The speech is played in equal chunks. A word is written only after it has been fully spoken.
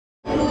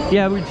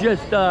Yeah, we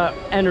just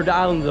entered the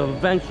Islands of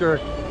Adventure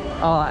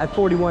at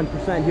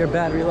 41% here,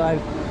 battery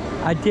life.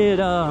 I did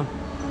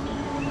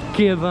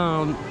give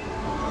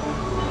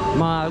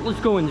let's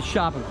go in the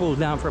shop and cool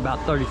down for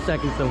about 30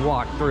 seconds and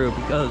walk through,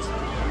 because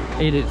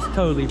it is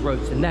totally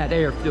roasting. That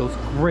air feels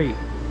great.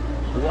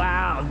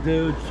 Wow,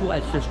 dude,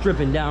 sweat's just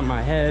dripping down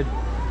my head.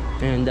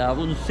 And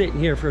we'll just sit in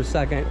here for a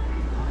second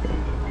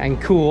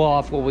and cool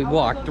off while we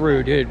walk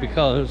through, dude,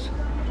 because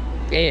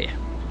it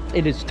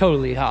is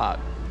totally hot.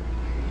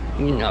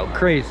 You know,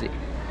 crazy.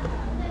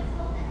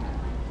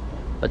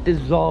 But this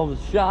is all the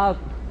shop.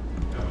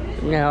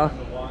 Yeah,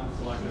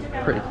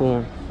 pretty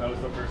cool. That was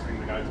the first thing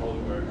the guy told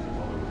me.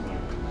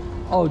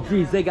 Oh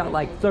geez, they got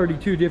like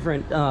 32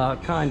 different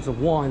kinds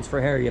of wands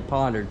for Harry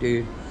Potter,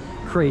 dude.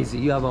 Crazy.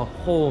 You have a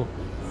whole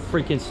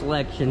freaking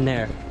selection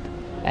there.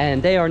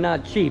 And they are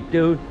not cheap,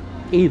 dude,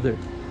 either.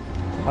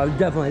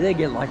 Definitely, they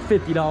get like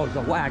 $50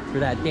 a whack for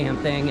that damn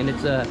thing, and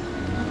it's a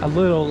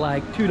little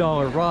like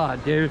 $2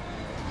 rod, dude.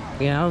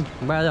 You know,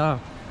 but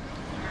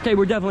okay,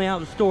 we're definitely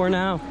out of the store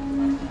now.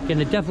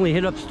 Gonna definitely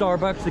hit up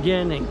Starbucks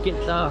again and get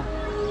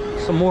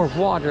some more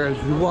water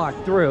as we walk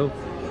through.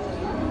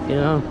 You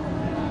know,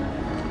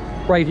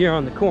 right here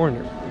on the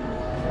corner.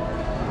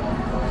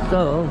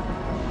 So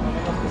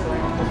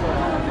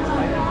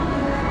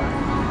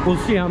we'll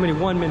see how many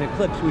 1-minute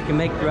clips we can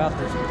make throughout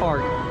this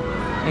park,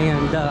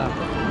 and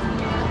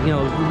you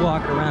know, as we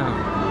walk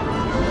around.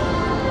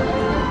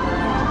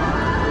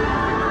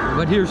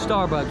 But here's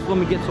Starbucks. Let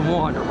me get some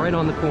water right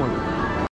on the corner.